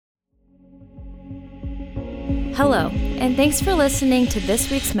Hello, and thanks for listening to this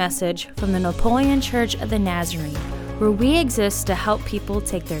week's message from the Napoleon Church of the Nazarene, where we exist to help people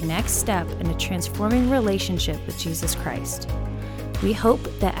take their next step in a transforming relationship with Jesus Christ. We hope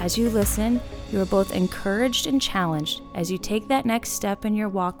that as you listen, you are both encouraged and challenged as you take that next step in your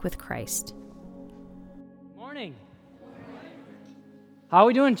walk with Christ. Morning. How are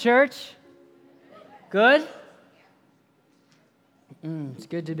we doing, church? Good? It's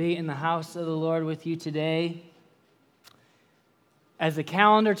good to be in the house of the Lord with you today. As the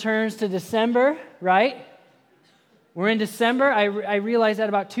calendar turns to December, right? We're in December. I realized that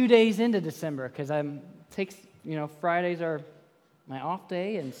about 2 days into December because Fridays are my off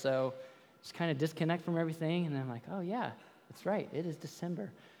day, and so just kind of disconnect from everything, and then I'm like, oh yeah, that's right, it is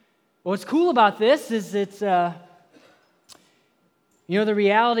December. What's cool about this is it's, the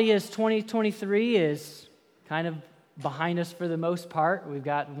reality is 2023 is kind of behind us for the most part. We've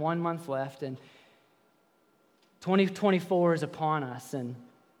got 1 month left, and 2024 is upon us, and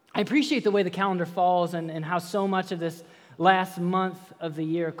I appreciate the way the calendar falls and how so much of this last month of the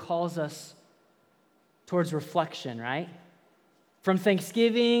year calls us towards reflection, right? From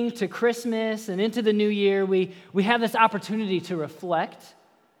Thanksgiving to Christmas and into the new year, we have this opportunity to reflect,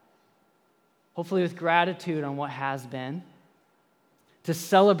 hopefully with gratitude on what has been, to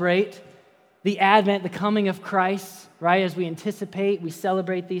celebrate the advent, the coming of Christ, right? As we anticipate, we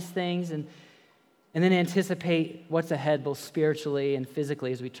celebrate these things, and then anticipate what's ahead, both spiritually and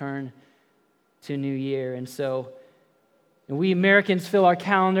physically, as we turn to a new year. And so we Americans fill our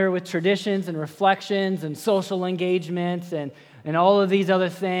calendar with traditions and reflections and social engagements and all of these other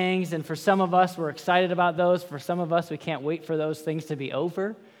things. And for some of us, we're excited about those. For some of us, we can't wait for those things to be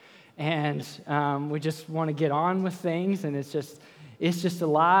over. And we just want to get on with things. And it's just a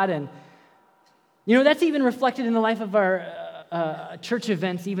lot. And, that's even reflected in the life of our church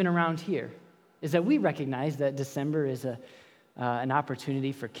events, even around here, is that we recognize that December is an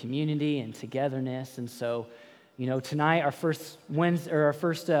opportunity for community and togetherness. And so, tonight, our first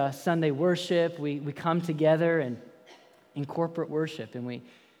Sunday worship, we come together and in corporate worship, and we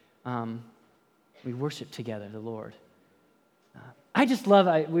worship together the Lord. I just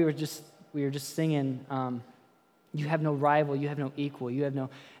love. We were just singing. You have no rival. You have no equal. You have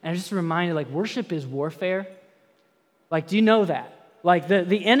no. And I was just reminded, worship is warfare. Do you know that?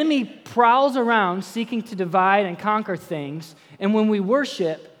 The enemy prowls around seeking to divide and conquer things, and when we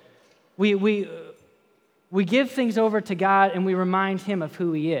worship, we give things over to God, and we remind Him of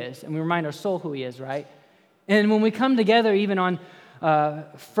who He is, and we remind our soul who He is, right? And when we come together, even on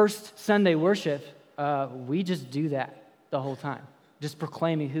first Sunday worship, we just do that the whole time, just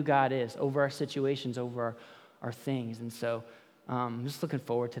proclaiming who God is over our situations, over our things. And so I'm just looking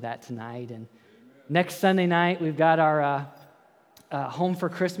forward to that tonight. And next Sunday night, we've got our Home for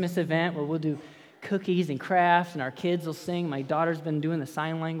Christmas event where we'll do cookies and crafts, and our kids will sing. My daughter's been doing the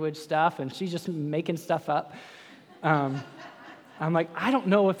sign language stuff, and she's just making stuff up. I'm like, I don't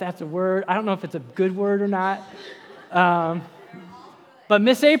know if that's a word. I don't know if it's a good word or not. But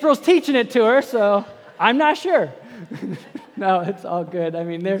Miss April's teaching it to her, so I'm not sure. No, it's all good. I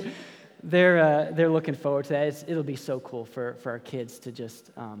mean, they're looking forward to that. It'll be so cool for our kids to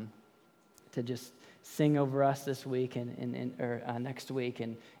just sing over us this week or next week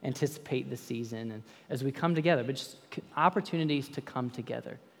and anticipate the season and as we come together, but just opportunities to come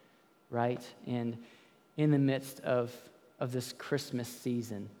together, right? And in the midst of this Christmas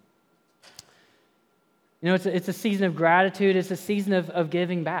season. It's a season of gratitude. It's a season of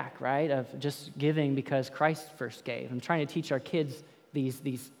giving back, right? Of just giving because Christ first gave. I'm trying to teach our kids the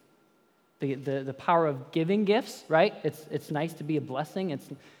power of giving gifts, right? It's nice to be a blessing.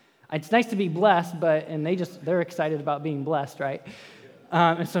 It's nice to be blessed, and they're excited about being blessed, right?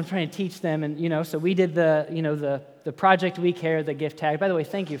 And so I'm trying to teach them, and so we did the Project We Care, the gift tag. By the way,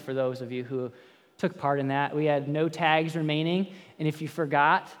 thank you for those of you who took part in that. We had no tags remaining, and if you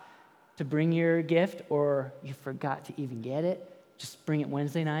forgot to bring your gift or you forgot to even get it, just bring it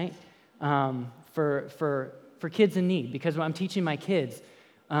Wednesday night for kids in need. Because when I'm teaching my kids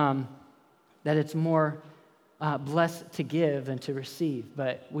that it's more blessed to give than to receive,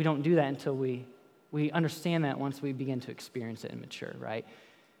 but we don't do that until we understand that once we begin to experience it and mature, right?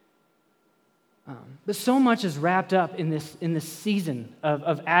 But so much is wrapped up in this season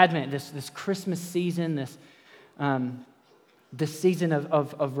of Advent, this Christmas season, this season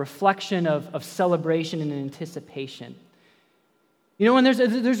of reflection, of celebration and anticipation. And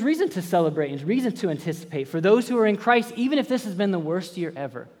there's reason to celebrate and reason to anticipate for those who are in Christ, even if this has been the worst year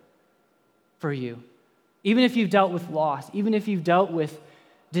ever for you. Even if you've dealt with loss, even if you've dealt with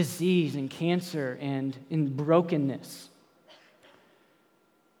disease and cancer and in brokenness.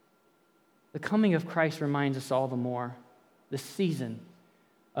 The coming of Christ reminds us all the more, the season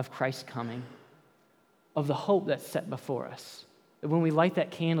of Christ's coming, of the hope that's set before us. That when we light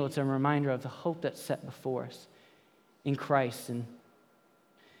that candle, it's a reminder of the hope that's set before us in Christ. And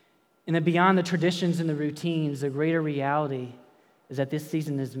that beyond the traditions and the routines, the greater reality is that this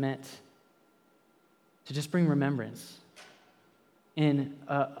season is meant to just bring remembrance in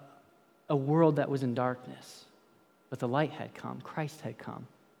a world that was in darkness. But the light had come, Christ had come.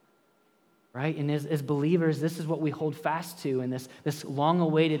 Right? And as believers, this is what we hold fast to, and this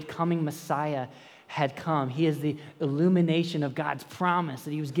long-awaited coming Messiah had come. He is the illumination of God's promise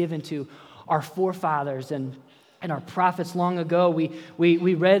that he was given to our forefathers and our prophets long ago.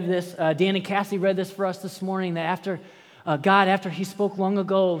 We read this, Dan and Cassie read this for us this morning, that after he spoke long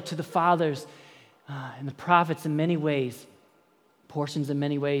ago to the fathers and the prophets in many ways, portions in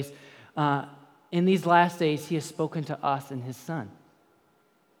many ways, in these last days, he has spoken to us in his Son.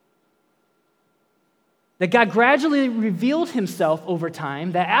 That God gradually revealed himself over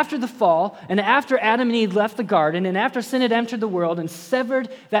time, that after the fall, and after Adam and Eve left the garden, and after sin had entered the world and severed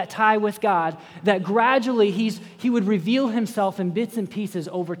that tie with God, that gradually he would reveal himself in bits and pieces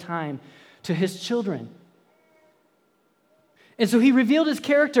over time to his children. And so he revealed his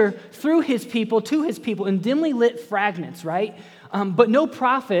character through his people, to his people, in dimly lit fragments, right? But no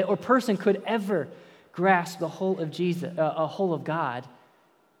prophet or person could ever grasp the whole of Jesus, a whole of God,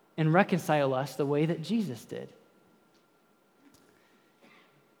 and reconcile us the way that Jesus did.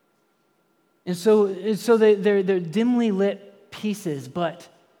 And so they're dimly lit pieces, but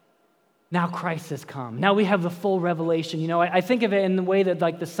now Christ has come. Now we have the full revelation. You know, I think of it in the way that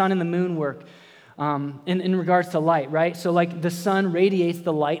like the sun and the moon work in regards to light, right? So like the sun radiates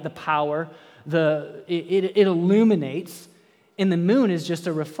the light, the power, it illuminates, and the moon is just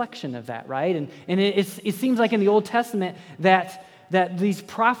a reflection of that, right? And it seems like in the Old Testament that these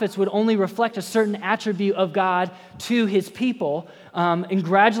prophets would only reflect a certain attribute of God to his people, and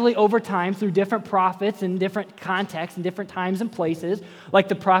gradually over time through different prophets in different contexts and different times and places, like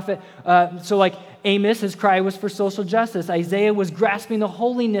the prophet, so like Amos, his cry was for social justice. Isaiah was grasping the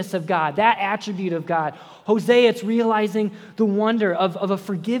holiness of God, that attribute of God. Hosea, it's realizing the wonder of a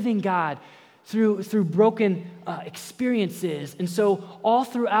forgiving God through broken experiences. And so all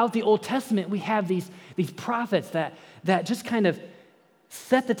throughout the Old Testament, we have these prophets that just kind of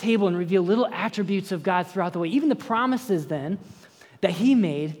set the table and reveal little attributes of God throughout the way. Even the promises then that he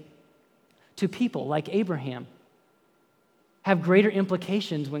made to people like Abraham have greater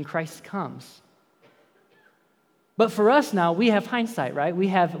implications when Christ comes. But for us now, we have hindsight, right? We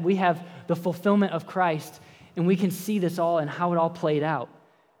have the fulfillment of Christ, and we can see this all and how it all played out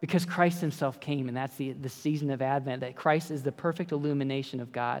because Christ himself came, and that's the season of Advent, that Christ is the perfect illumination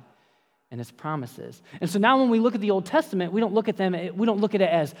of God and his promises. And so now when we look at the Old Testament, we don't look at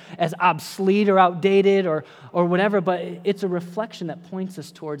it as obsolete or outdated or whatever, but it's a reflection that points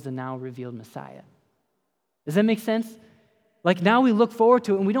us towards the now revealed Messiah. Does that make sense? Like now we look forward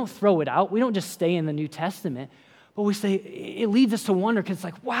to it and we don't throw it out. We don't just stay in the New Testament, but we say it leads us to wonder because it's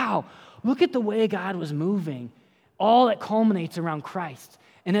like, wow, look at the way God was moving. All that culminates around Christ.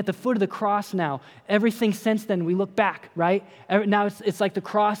 And at the foot of the cross now, everything since then, we look back, right? Now it's like the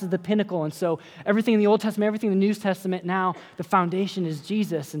cross is the pinnacle. And so everything in the Old Testament, everything in the New Testament, now the foundation is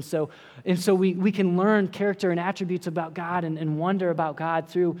Jesus. And so we can learn character and attributes about God and wonder about God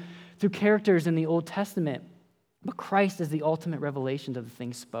through characters in the Old Testament. But Christ is the ultimate revelation of the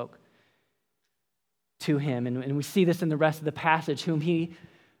things spoke to him. And we see this in the rest of the passage, whom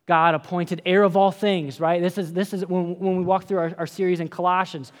God appointed heir of all things, right? This is when we walk through our series in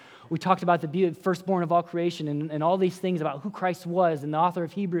Colossians, we talked about the firstborn of all creation and all these things about who Christ was, and the author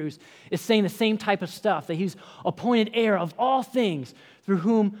of Hebrews is saying the same type of stuff, that he's appointed heir of all things, through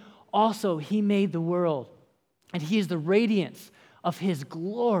whom also he made the world. And he is the radiance of his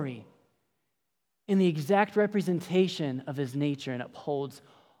glory in the exact representation of his nature, and upholds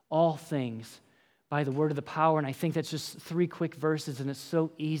all things by the word of the power. And I think that's just 3 quick verses, and it's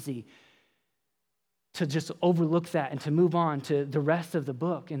so easy to just overlook that and to move on to the rest of the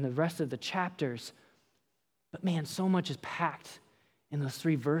book and the rest of the chapters. But man, so much is packed in those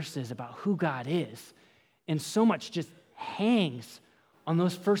 3 verses about who God is. And so much just hangs on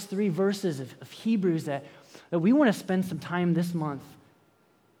those first 3 verses of Hebrews that we want to spend some time this month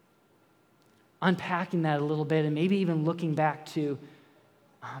unpacking that a little bit, and maybe even looking back to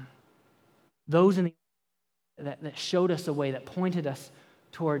those that showed us a way, that pointed us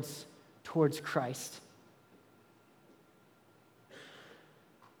towards Christ.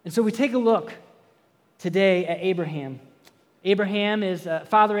 And so we take a look today at Abraham, Abraham is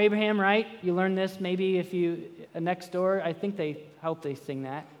Father Abraham, right? You learn this maybe if you next door. I think they sing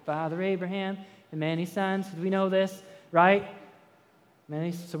that. Father Abraham and many sons. We know this, right?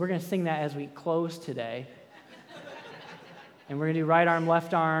 So we're going to sing that as we close today. And we're going to do right arm,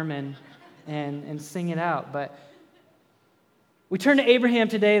 left arm, and sing it out. But we turn to Abraham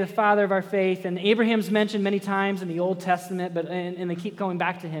today, the father of our faith. And Abraham's mentioned many times in the Old Testament, and they keep going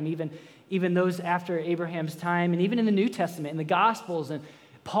back to him, even those after Abraham's time, and even in the New Testament, in the Gospels, and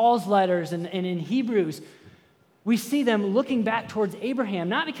Paul's letters, and in Hebrews. We see them looking back towards Abraham,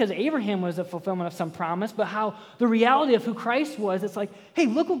 not because Abraham was a fulfillment of some promise, but how the reality of who Christ was. It's like, hey,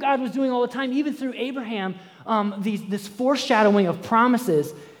 look what God was doing all the time, even through Abraham, this foreshadowing of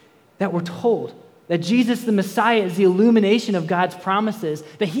promises that were told. That Jesus, the Messiah, is the illumination of God's promises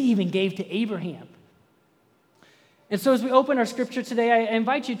that he even gave to Abraham. And so as we open our scripture today, I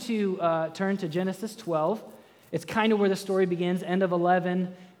invite you to turn to Genesis 12. It's kind of where the story begins. End of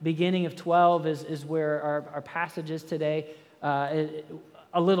 11, beginning of 12 is where our passage is today. A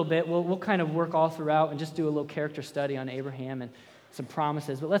little bit. We'll kind of work all throughout and just do a little character study on Abraham and some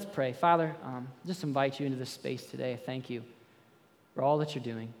promises. But let's pray. Father, just invite you into this space today. Thank you for all that you're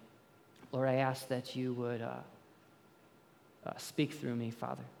doing. Lord, I ask that you would speak through me,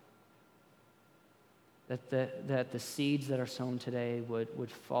 Father. That the seeds that are sown today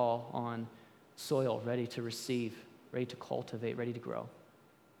would fall on soil ready to receive, ready to cultivate, ready to grow.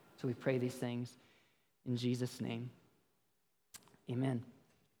 So we pray these things in Jesus' name. Amen.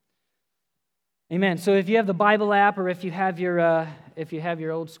 Amen. So if you have the Bible app, or if you have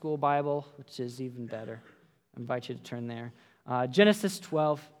your old school Bible, which is even better, I invite you to turn there. Genesis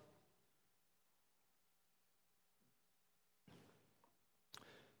 12.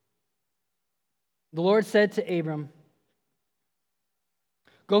 The Lord said to Abram,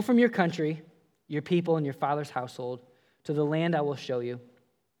 "Go from your country, your people, and your father's household to the land I will show you.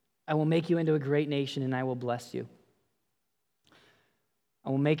 I will make you into a great nation, and I will bless you. I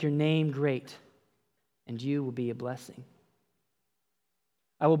will make your name great, and you will be a blessing.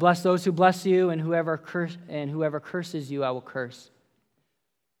 I will bless those who bless you, and whoever curses you, I will curse.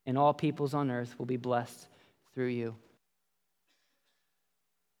 And all peoples on earth will be blessed through you."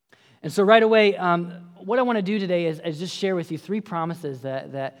 And so right away, what I want to do today is just share with you three promises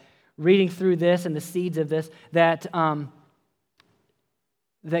that reading through this and the seeds of this, that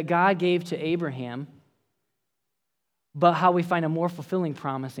God gave to Abraham, but how we find a more fulfilling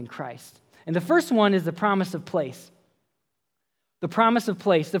promise in Christ. And the first one is the promise of place. The promise of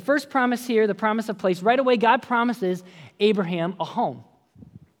place. The first promise here, the promise of place, right away God promises Abraham a home.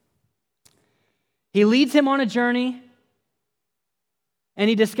 He leads him on a journey, and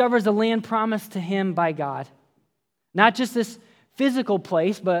he discovers a land promised to him by God. Not just this physical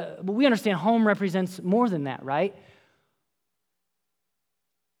place, but we understand home represents more than that, right?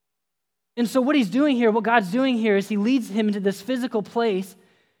 And so what he's doing here, what God's doing here, is he leads him into this physical place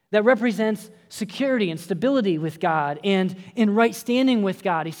that represents security and stability with God and in right standing with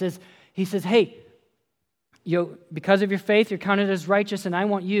God. He says, hey, because of your faith, you're counted as righteous, and I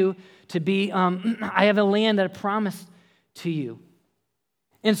want you to be, I have a land that I promised to you.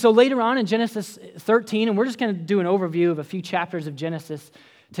 And so later on in Genesis 13, and we're just going to do an overview of a few chapters of Genesis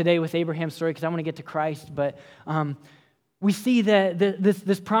today with Abraham's story because I want to get to Christ, but we see that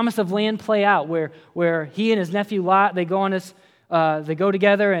this promise of land play out where he and his nephew Lot, they go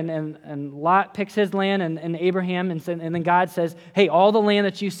together and Lot picks his land and Abraham, and then God says, hey, all the land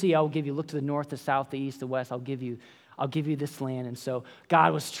that you see, I will give you. Look to the north, the south, the east, the west, I'll give you this land. And so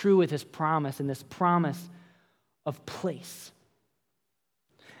God was true with his promise, and this promise of place.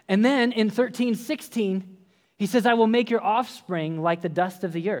 And then in 13:16, he says, I will make your offspring like the dust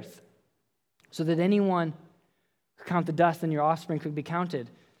of the earth, so that anyone could count the dust and your offspring could be counted,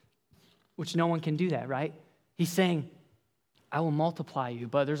 which no one can do that, right? He's saying, I will multiply you,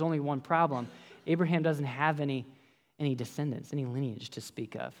 but there's only one problem. Abraham doesn't have any descendants, any lineage to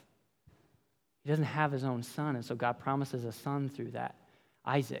speak of. He doesn't have his own son, and so God promises a son through that,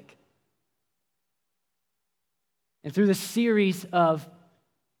 Isaac. And through the series of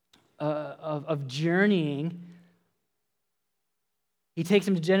journeying, he takes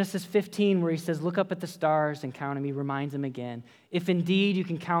him to Genesis 15 where he says, look up at the stars and count them. He reminds him again. If indeed you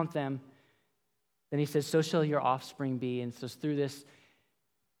can count them, then he says, so shall your offspring be. And so through this,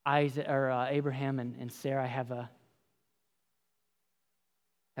 Abraham and Sarah have a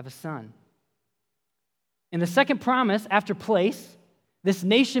son. And the second promise after place, this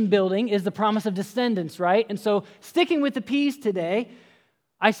nation building, is the promise of descendants, right? And so sticking with the P's today,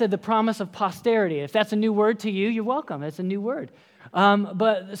 I said the promise of posterity. If that's a new word to you, you're welcome. It's a new word.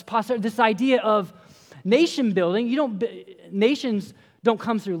 But this idea of Nation building, nations don't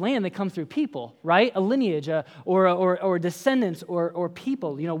come through land, they come through people, right? A lineage or descendants or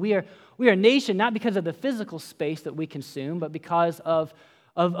people. We are a nation not because of the physical space that we consume, but because of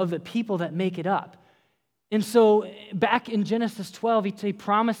the people that make it up. And so back in Genesis 12, he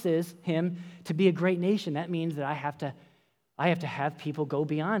promises him to be a great nation. That means that I have to have people go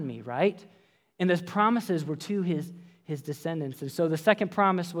beyond me, right? And those promises were to his descendants. And so the second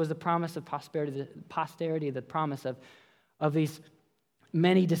promise was the promise of posterity, the promise of these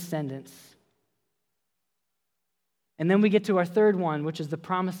many descendants. And then we get to our third one, which is the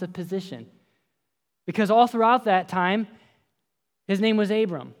promise of position. Because all throughout that time, his name was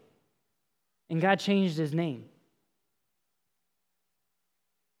Abram. And God changed his name.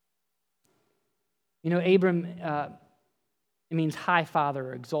 Abram, it means high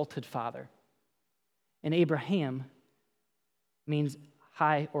father or exalted father. And Abraham means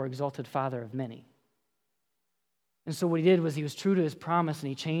high or exalted father of many. And so what he did was he was true to his promise, and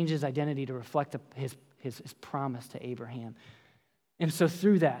he changed his identity to reflect his promise to Abraham. And so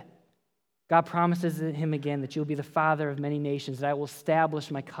through that, God promises him again that you'll be the father of many nations, that I will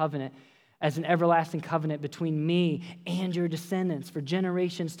establish my covenant as an everlasting covenant between me and your descendants for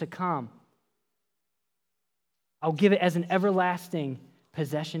generations to come. I'll give it as an everlasting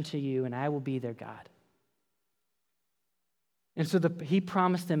possession to you, and I will be their God. And so he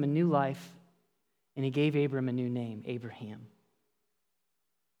promised him a new life, and he gave Abram a new name, Abraham.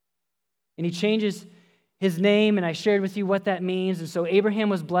 And he changes his name, and I shared with you what that means. And so Abraham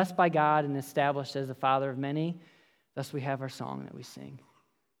was blessed by God and established as the father of many. Thus we have our song that we sing,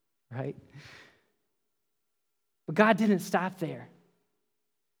 right? But God didn't stop there.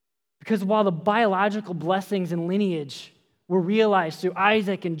 Because while the biological blessings and lineage were realized through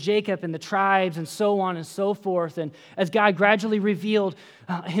Isaac and Jacob and the tribes and so on and so forth, and as God gradually revealed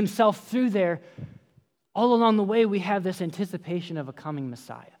himself through there, all along the way we have this anticipation of a coming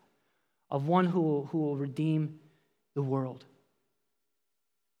Messiah, of one who will redeem the world.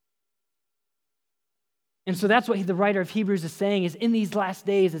 And so that's what the writer of Hebrews is saying, is in these last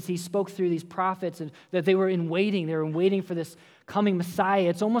days, as he spoke through these prophets, and that they were in waiting for this coming Messiah.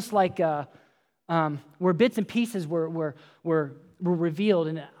 It's almost like where bits and pieces were revealed.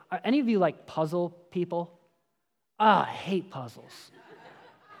 And are any of you like puzzle people? I hate puzzles.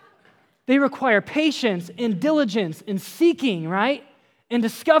 They require patience and diligence and seeking, right? And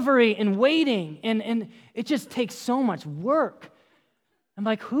discovery and waiting. And it just takes so much work. I'm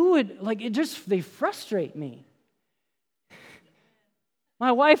like, they frustrate me.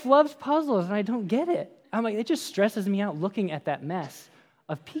 My wife loves puzzles, and I don't get it. I'm like, it just stresses me out looking at that mess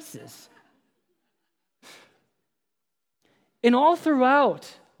of pieces. And all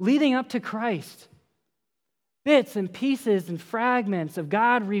throughout, leading up to Christ, bits and pieces and fragments of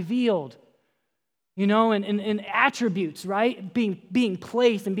God revealed, and attributes, right? Being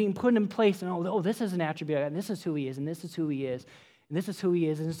placed and being put in place. And this is an attribute, and this is who he is, and this is who he is, and this is who he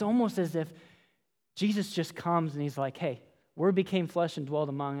is. And it's almost as if Jesus just comes and he's like, hey, Word became flesh and dwelled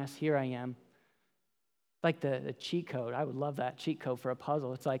among us. Here I am. Like the cheat code. I would love that cheat code for a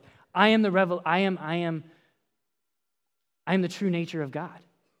puzzle. It's like, I am the true nature of God.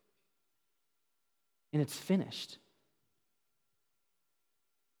 And it's finished.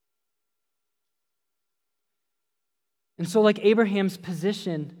 And so like Abraham's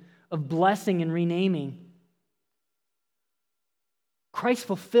position of blessing and renaming, Christ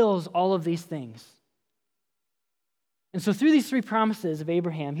fulfills all of these things. And so through these three promises of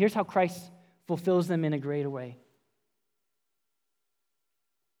Abraham, here's how Christ fulfills them in a greater way.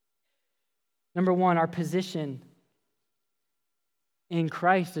 Number one, our position in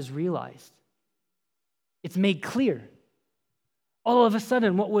Christ is realized. It's made clear. All of a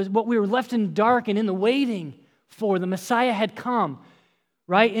sudden, what we were left in dark and in the waiting for, the Messiah had come,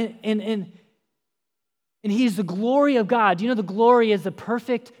 right? And he's the glory of God. Do you know the glory is the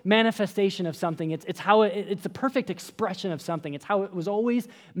perfect manifestation of something? It's the perfect expression of something. It's how it was always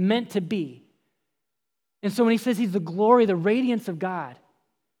meant to be. And so when he says he's the glory, the radiance of God,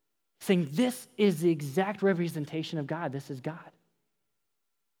 saying this is the exact representation of God. This is God.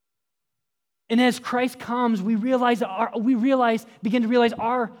 And as Christ comes, we begin to realize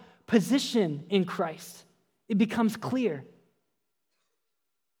our position in Christ. It becomes clear.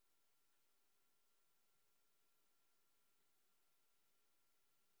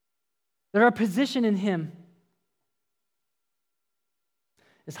 That our position in him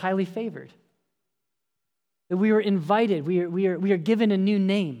is highly favored. That we are invited, we are given a new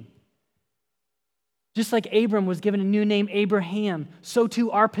name. Just like Abram was given a new name, Abraham, so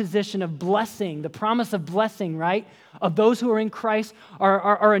too our position of blessing, the promise of blessing, right? Of those who are in Christ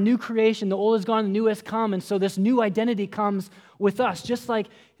are a new creation. The old is gone, the new has come. And so this new identity comes with us. Just like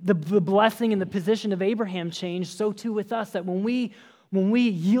the blessing and the position of Abraham changed, so too with us. That when we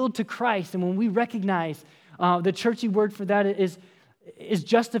yield to Christ and when we recognize, the churchy word for that is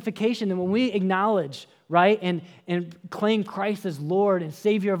justification. And when we acknowledge, right, and claim Christ as Lord and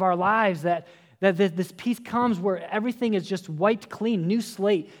Savior of our lives, that this peace comes where everything is just wiped clean, new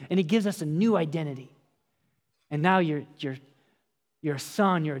slate, and He gives us a new identity. And now you're a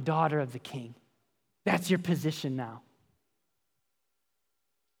son, you're a daughter of the King. That's your position now.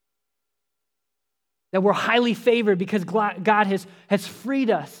 That we're highly favored because God has freed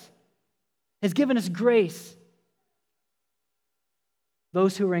us, has given us grace.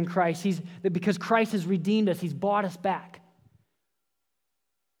 Those who are in Christ, because Christ has redeemed us, He's bought us back.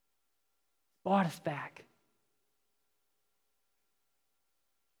 Bought us back.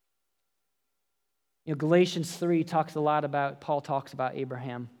 Galatians 3 talks a lot about, Paul talks about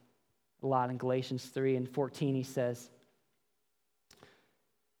Abraham a lot in Galatians 3 and 14. He says,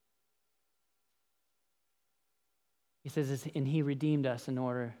 and He redeemed us in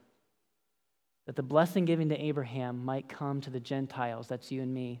order that the blessing given to Abraham might come to the Gentiles, that's you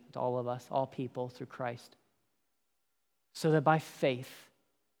and me, to all of us, all people through Christ, so that by faith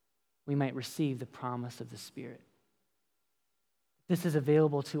we might receive the promise of the Spirit. This is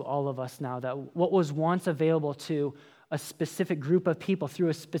available to all of us now, that what was once available to a specific group of people through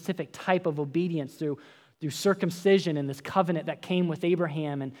a specific type of obedience, through circumcision and this covenant that came with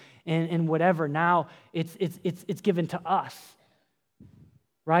Abraham and whatever, now it's given to us,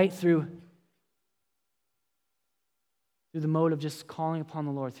 right? Through the mode of just calling upon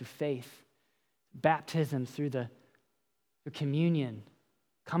the Lord, through faith, baptism, through communion,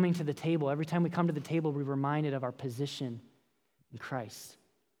 coming to the table. Every time we come to the table, we're reminded of our position in Christ.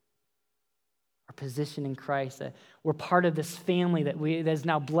 Our position in Christ, that we're part of this family that is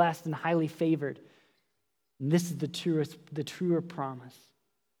now blessed and highly favored. And this is the truer promise,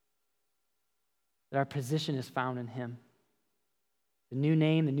 that our position is found in Him. The new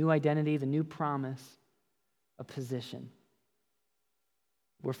name, the new identity, the new promise of position.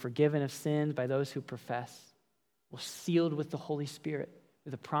 We're forgiven of sins by those who profess. We're sealed with the Holy Spirit,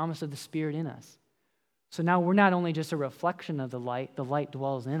 with the promise of the Spirit in us. So now we're not only just a reflection of the light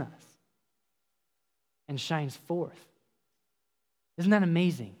dwells in us and shines forth. Isn't that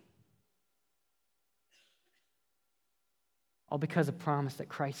amazing? All because of promise that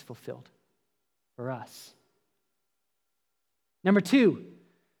Christ fulfilled for us. Number 2,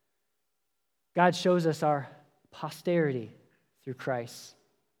 God shows us our posterity through Christ.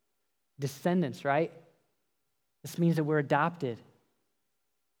 Descendants, right? This means that we're adopted.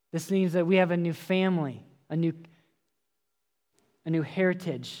 This means that we have a new family, a new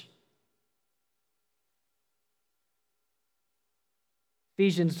heritage.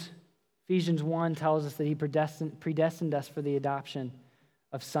 Ephesians 1 tells us that He predestined us for the adoption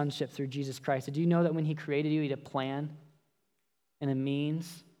of sonship through Jesus Christ. Did you know that when He created you, He had a plan and a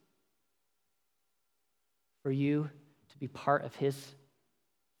means for you to be part of His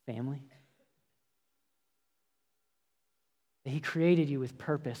family? That He created you with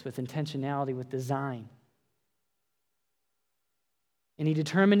purpose, with intentionality, with design. And He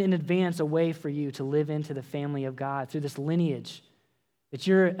determined in advance a way for you to live into the family of God through this lineage, that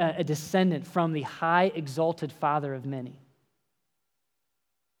you're a descendant from the high exalted Father of many.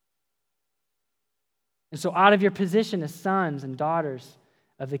 And so out of your position as sons and daughters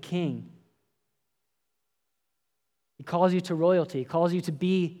of the King, He calls you to royalty. He calls you to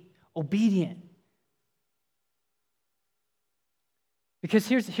be obedient. Because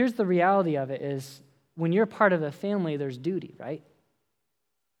here's the reality of it is, when you're part of a family, there's duty, right?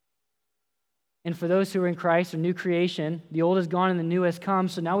 And for those who are in Christ, or new creation, the old is gone and the new has come,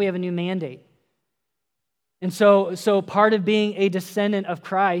 so now we have a new mandate. And so part of being a descendant of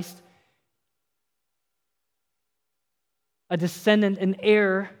Christ, a descendant, an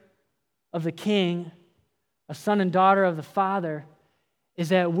heir of the King, a son and daughter of the Father, is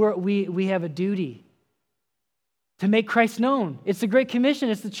that we have a duty to make Christ known. It's the Great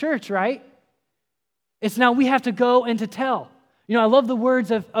Commission. It's the church, right? It's now we have to go and to tell. I love the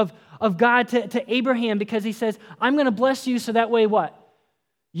words of God to Abraham, because He says, I'm going to bless you so that way what?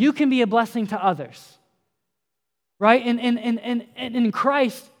 You can be a blessing to others. Right? And in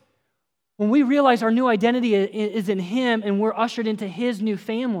Christ, when we realize our new identity is in Him and we're ushered into His new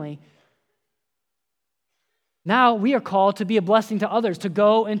family, now we are called to be a blessing to others, to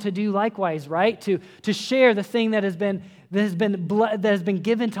go and to do likewise, right? To share the thing that has been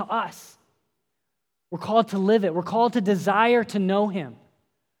given to us. We're called to live it. We're called to desire to know him.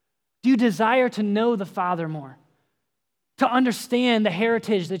 Do you desire to know the Father more? To understand the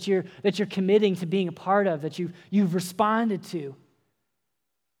heritage that you're committing to being a part of, that you've responded to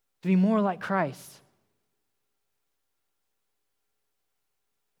be more like Christ.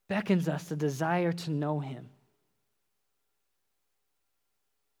 Beckons us to desire to know him.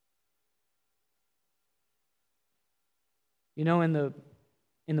 You know, in the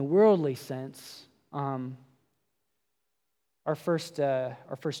worldly sense, our first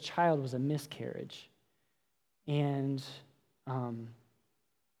child was a miscarriage, and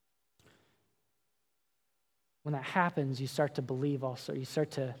when that happens, you start to believe also.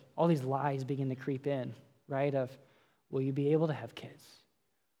 All these lies begin to creep in, right? Of, will you be able to have kids,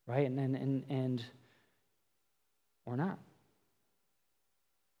 right? And or not.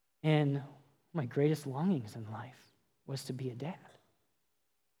 And my greatest longings in life was to be a dad.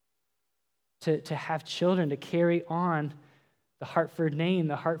 To have children, to carry on the Hartford name,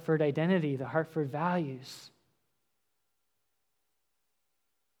 the Hartford identity, the Hartford values.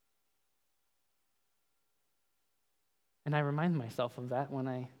 And I remind myself of that when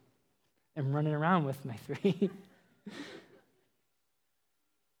I am running around with my three.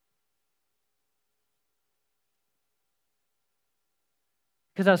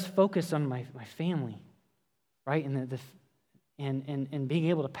 Because I was focused on my family, right? And being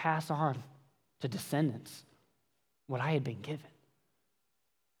able to pass on to descendants what I had been given.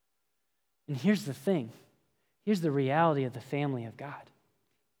 And here's the thing. Here's the reality of the family of God.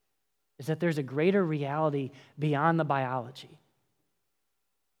 Is that there's a greater reality beyond the biology.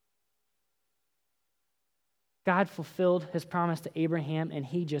 God fulfilled his promise to Abraham, and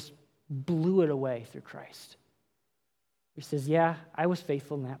he just blew it away through Christ. He says, yeah, I was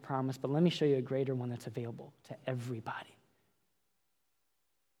faithful in that promise, but let me show you a greater one that's available to everybody.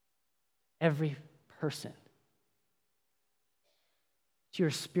 Every person. You're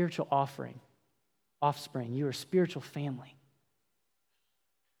a spiritual offspring. You're a spiritual family.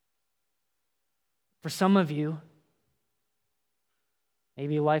 For some of you,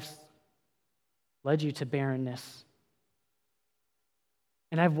 maybe life's led you to barrenness.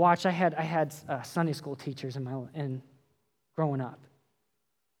 And I've watched, I had Sunday school teachers in growing up.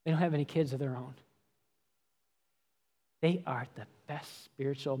 They don't have any kids of their own. They are the best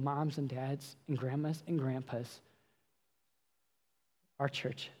spiritual moms and dads and grandmas and grandpas our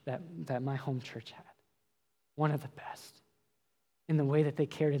church, that my home church had. One of the best. In the way that they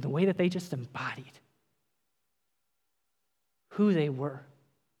cared, in the way that they just embodied who they were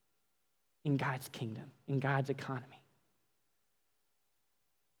in God's kingdom, in God's economy.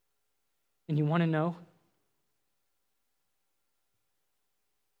 And you want to know?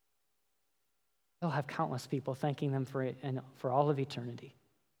 They'll have countless people thanking them for all of eternity.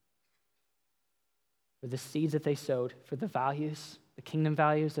 For the seeds that they sowed, for the values, the kingdom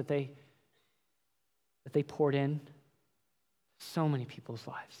values that they poured in so many people's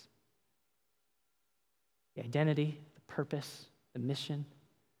lives. The identity, the purpose, the mission,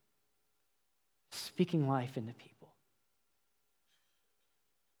 speaking life into people.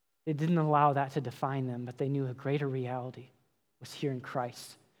 They didn't allow that to define them, but they knew a greater reality was here in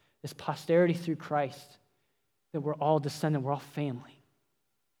Christ. This posterity through Christ, that we're all descendant, we're all family.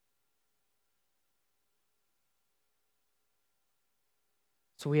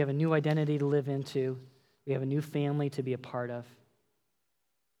 So we have a new identity to live into. We have a new family to be a part of.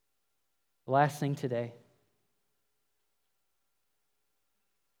 The last thing today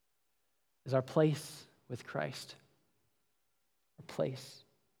is our place with Christ. Our place.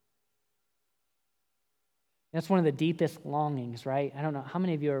 That's one of the deepest longings, right? I don't know, how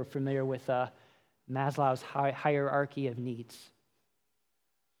many of you are familiar with Maslow's hierarchy of needs?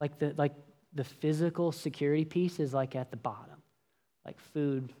 Like the physical security piece is like at the bottom. Like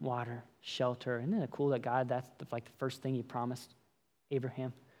food, water, shelter. Isn't it cool that God, that's like the first thing he promised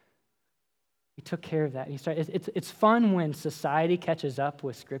Abraham? He took care of that. It's fun when society catches up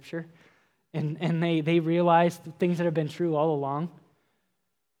with Scripture and they realize the things that have been true all along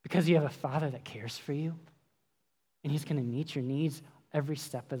because you have a Father that cares for you and he's going to meet your needs every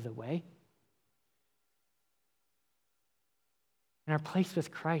step of the way. And our place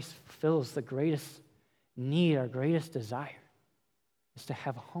with Christ fulfills the greatest need, our greatest desire. Is to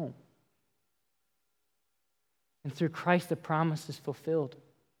have a home. And through Christ, the promise is fulfilled,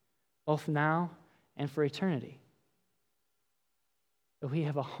 both now and for eternity. That we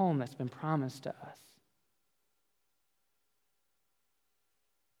have a home that's been promised to us.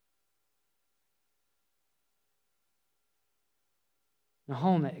 A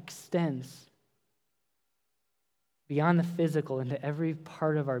home that extends beyond the physical into every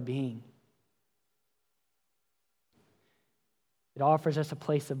part of our being. It offers us a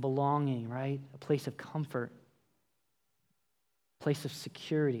place of belonging, right? A place of comfort, a place of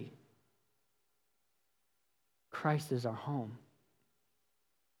security. Christ is our home.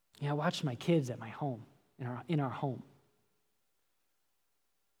 I watch my kids at my home, in our home.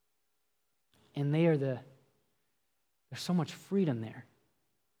 And there's so much freedom there.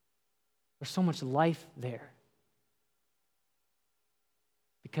 There's so much life there.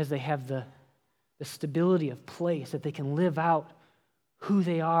 Because they have the stability of place that they can live out who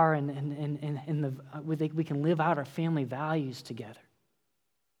they are and we can live out our family values together.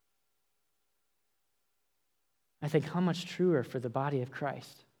 I think how much truer for the body of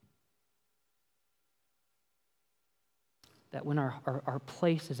Christ that when our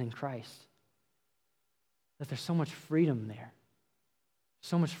place is in Christ, that there's so much freedom there,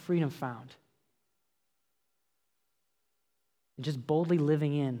 so much freedom found. And just boldly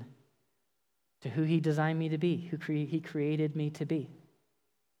living in to who he designed me to be, who he created me to be.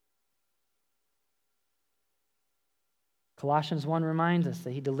 Colossians 1 reminds us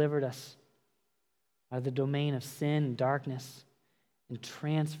that he delivered us out of the domain of sin and darkness and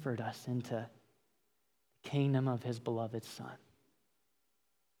transferred us into the kingdom of his beloved Son.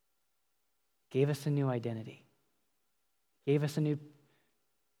 Gave us a new identity. Gave us a new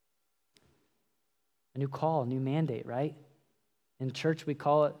call, a new mandate, right? In church, we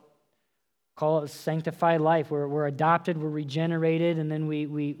call it sanctified life. We're adopted, we're regenerated, and then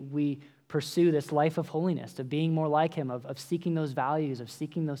we pursue this life of holiness, of being more like him, of seeking those values, of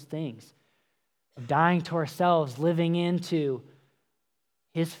seeking those things, of dying to ourselves, living into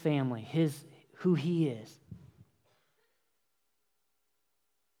his family, who he is.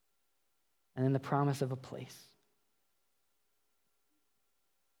 And then the promise of a place.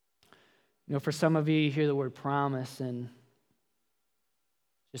 For some of you hear the word promise and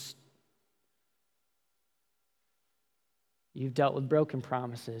just you've dealt with broken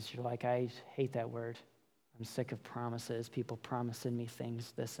promises. You're like, I hate that word. I'm sick of promises. People promising me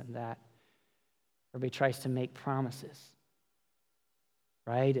things, this and that. Everybody tries to make promises,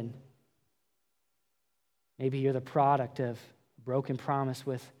 right? And maybe you're the product of a broken promise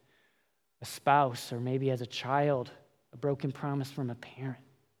with a spouse, or maybe as a child, a broken promise from a parent.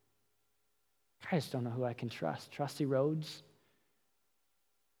 I just don't know who I can trust. Trusty roads.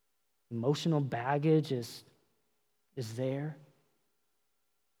 Emotional baggage is there.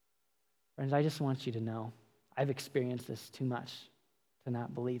 Friends, I just want you to know, I've experienced this too much to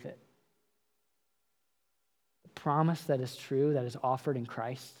not believe it. The promise that is true, that is offered in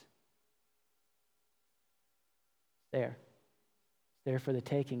Christ, it's there. It's there for the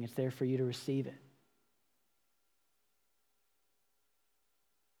taking. It's there for you to receive it.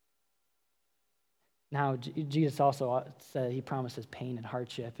 Now, Jesus also said he promises pain and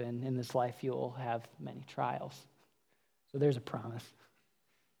hardship, and in this life you'll have many trials. So there's a promise.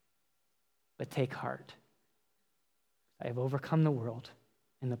 But take heart. I have overcome the world,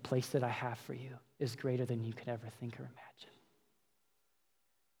 and the place that I have for you is greater than you could ever think or imagine.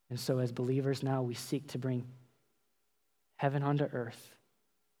 And so as believers now, we seek to bring heaven onto earth,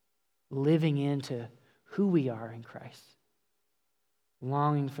 living into who we are in Christ,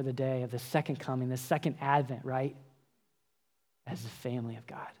 longing for the day of the second coming, the second advent, right? As the family of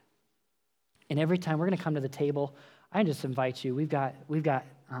God. And every time we're going to come to the table, I just invite you. We've got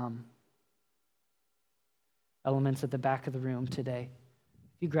elements at the back of the room today.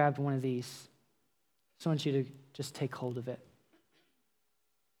 If you grabbed one of these, I just want you to just take hold of it.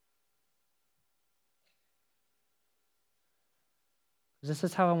 This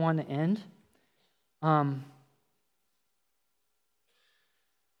is how I want to end. I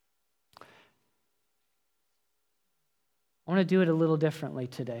want to do it a little differently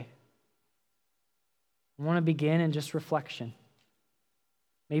today. I want to begin in just reflection.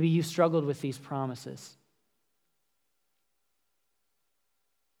 Maybe you struggled with these promises.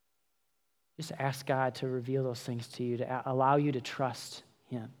 Just ask God to reveal those things to you, to allow you to trust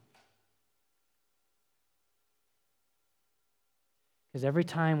him. Because every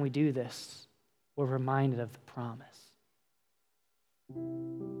time we do this, we're reminded of the promise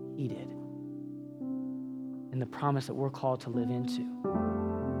he did. And the promise that we're called to live into.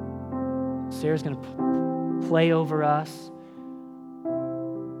 Sarah's going to play over us.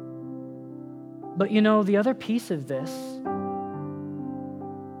 But the other piece of this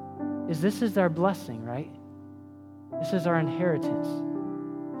is our blessing, right? This is our inheritance.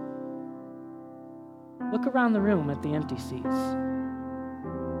 Look around the room at the empty seats.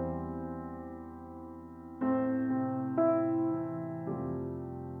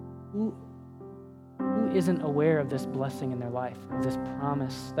 Who isn't aware of this blessing in their life, of this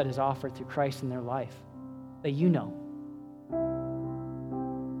promise that is offered through Christ in their life, that you know?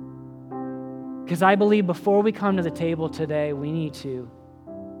 Because I believe before we come to the table today, we need to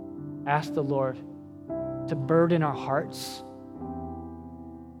ask the Lord to burden our hearts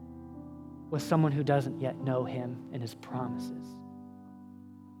with someone who doesn't yet know him and his promises.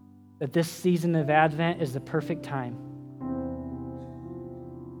 That this season of Advent is the perfect time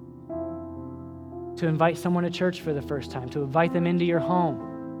to invite someone to church for the first time, to invite them into your home,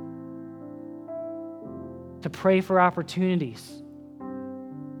 to pray for opportunities,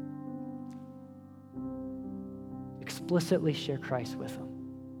 explicitly share Christ with them.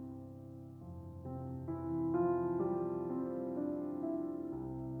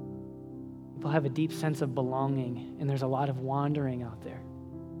 People have a deep sense of belonging, and there's a lot of wandering out there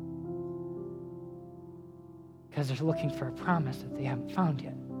because they're looking for a promise that they haven't found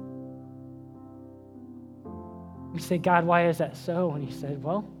yet. We say, God, why is that so? And he said,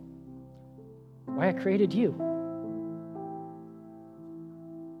 well, why I created you.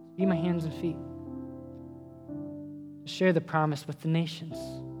 Be my hands and feet. To share the promise with the nations,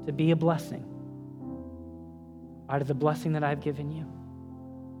 to be a blessing out of the blessing that I've given you.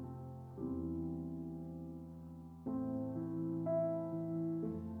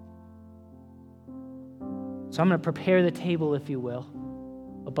 So I'm going to prepare the table, if you will.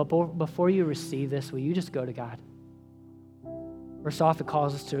 But before you receive this, will you just go to God? First off, it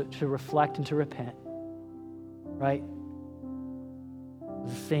calls us to reflect and to repent, right?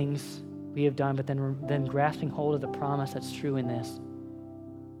 The things we have done, but then grasping hold of the promise that's true in this.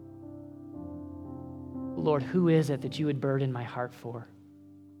 Lord, who is it that you would burden my heart for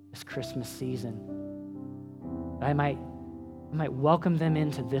this Christmas season? That I might welcome them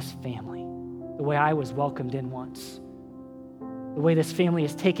into this family the way I was welcomed in once. The way this family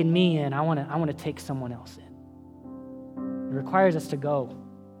has taken me in, I want to take someone else in. It requires us to go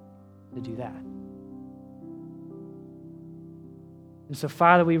to do that. And so,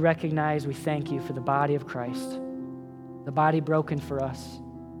 Father, we recognize, we thank you for the body of Christ, the body broken for us,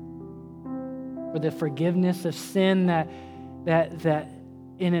 for the forgiveness of sin that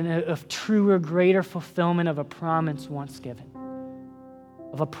in a truer, greater fulfillment of a promise once given,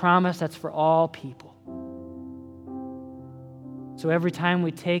 of a promise that's for all people. So every time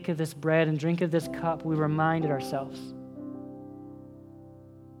we take of this bread and drink of this cup, we reminded ourselves.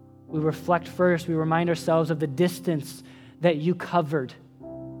 We reflect first, we remind ourselves of the distance that you covered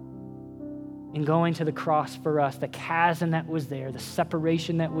in going to the cross for us, the chasm that was there, the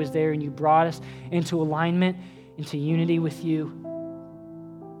separation that was there, and you brought us into alignment, into unity with you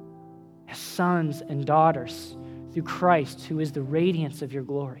as sons and daughters through Christ, who is the radiance of your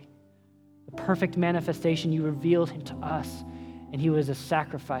glory, the perfect manifestation. You revealed him to us, and he was a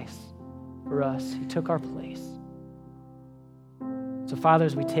sacrifice for us. He took our place. So, Father,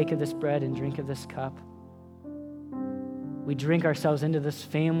 as we take of this bread and drink of this cup, we drink ourselves into this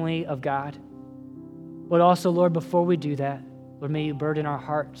family of God. But also, Lord, before we do that, Lord, may you burden our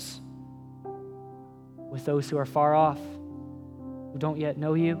hearts with those who are far off, who don't yet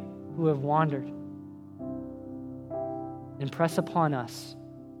know you, who have wandered. And press upon us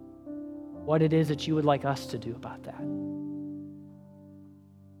what it is that you would like us to do about that.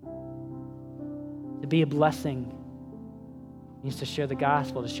 To be a blessing means to share the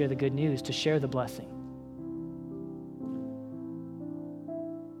gospel, to share the good news, to share the blessing.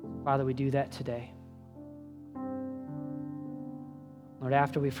 Father, we do that today. Lord,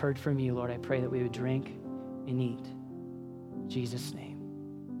 after we've heard from you, Lord, I pray that we would drink and eat. In Jesus' name.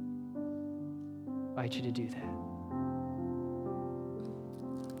 I invite you to do that.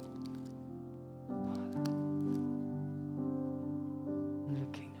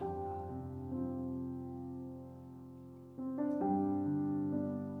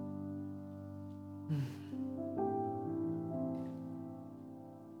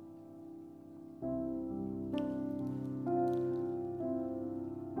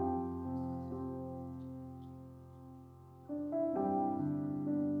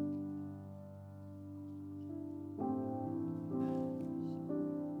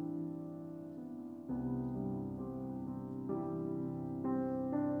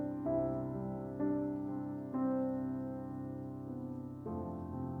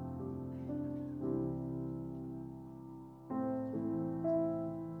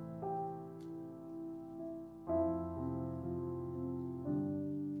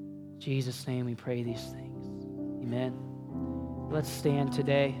 In Jesus' name we pray these things. Amen. Let's stand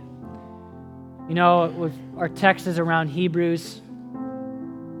today. You know, our text is around Hebrews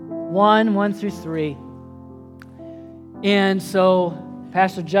 1 through 3. And so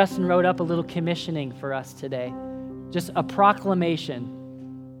Pastor Justin wrote up a little commissioning for us today. Just a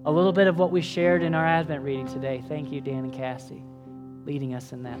proclamation. A little bit of what we shared in our Advent reading today. Thank you, Dan and Cassie, leading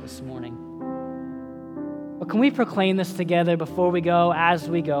us in that this morning. But can we proclaim this together before we go, as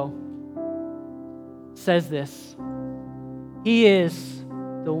we go? It says this: He is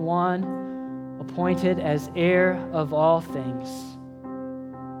the one appointed as heir of all things.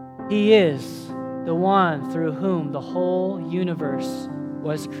 He is the one through whom the whole universe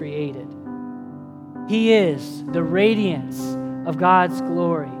was created. He is the radiance of God's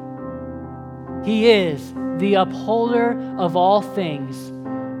glory. He is the upholder of all things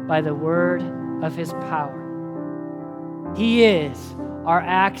by the word of his power. He is our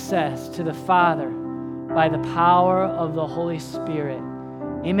access to the Father by the power of the Holy Spirit.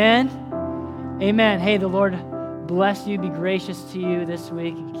 Amen? Amen. Hey, the Lord bless you, be gracious to you this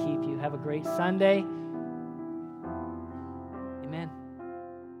week, and keep you. Have a great Sunday. Amen.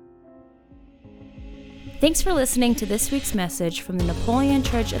 Thanks for listening to this week's message from the Napoleon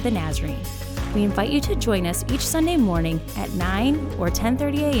Church of the Nazarene. We invite you to join us each Sunday morning at 9 or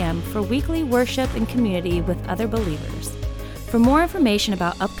 10:30 a.m. for weekly worship and community with other believers. For more information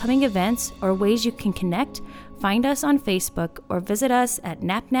about upcoming events or ways you can connect, find us on Facebook or visit us at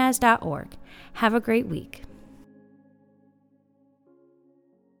napnaz.org. Have a great week.